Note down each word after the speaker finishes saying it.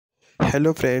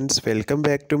Hello friends, welcome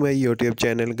back to my YouTube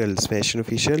channel Girls Fashion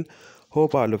Official.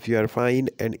 Hope all of you are fine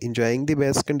and enjoying the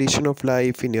best condition of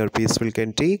life in your peaceful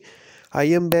country. I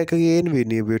am back again with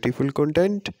new beautiful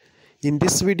content. In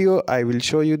this video, I will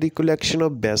show you the collection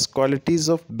of best qualities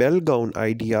of bell gown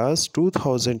ideas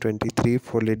 2023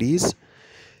 for ladies.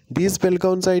 These bell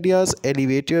gowns ideas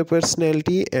elevate your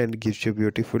personality and gives you a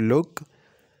beautiful look.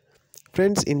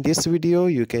 Friends, in this video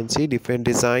you can see different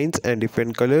designs and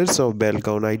different colors of bell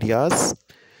gown ideas.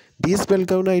 These bell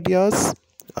gown ideas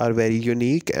are very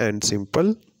unique and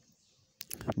simple.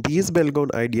 These bell gown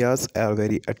ideas are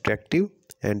very attractive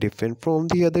and different from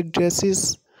the other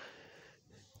dresses.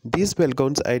 These bell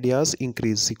gowns ideas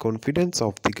increase the confidence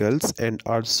of the girls and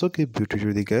also give beauty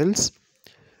to the girls.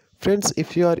 Friends,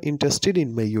 if you are interested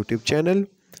in my YouTube channel,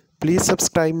 please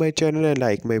subscribe my channel and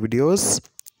like my videos.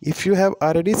 If you have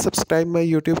already subscribed my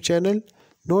YouTube channel,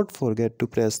 don't forget to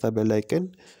press the bell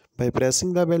icon. By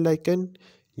pressing the bell icon,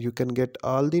 you can get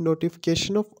all the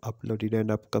notification of uploaded and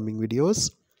upcoming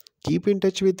videos. Keep in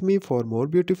touch with me for more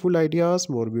beautiful ideas,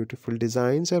 more beautiful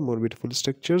designs and more beautiful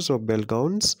structures of bell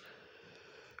gowns.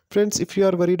 Friends, if you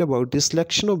are worried about the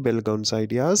selection of bell gowns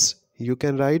ideas, you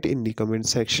can write in the comment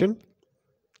section.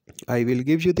 I will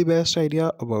give you the best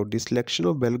idea about the selection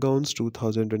of bell gowns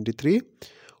 2023.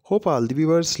 Hope all the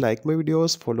viewers like my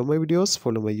videos, follow my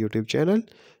YouTube channel.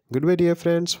 Goodbye dear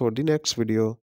friends for the next video.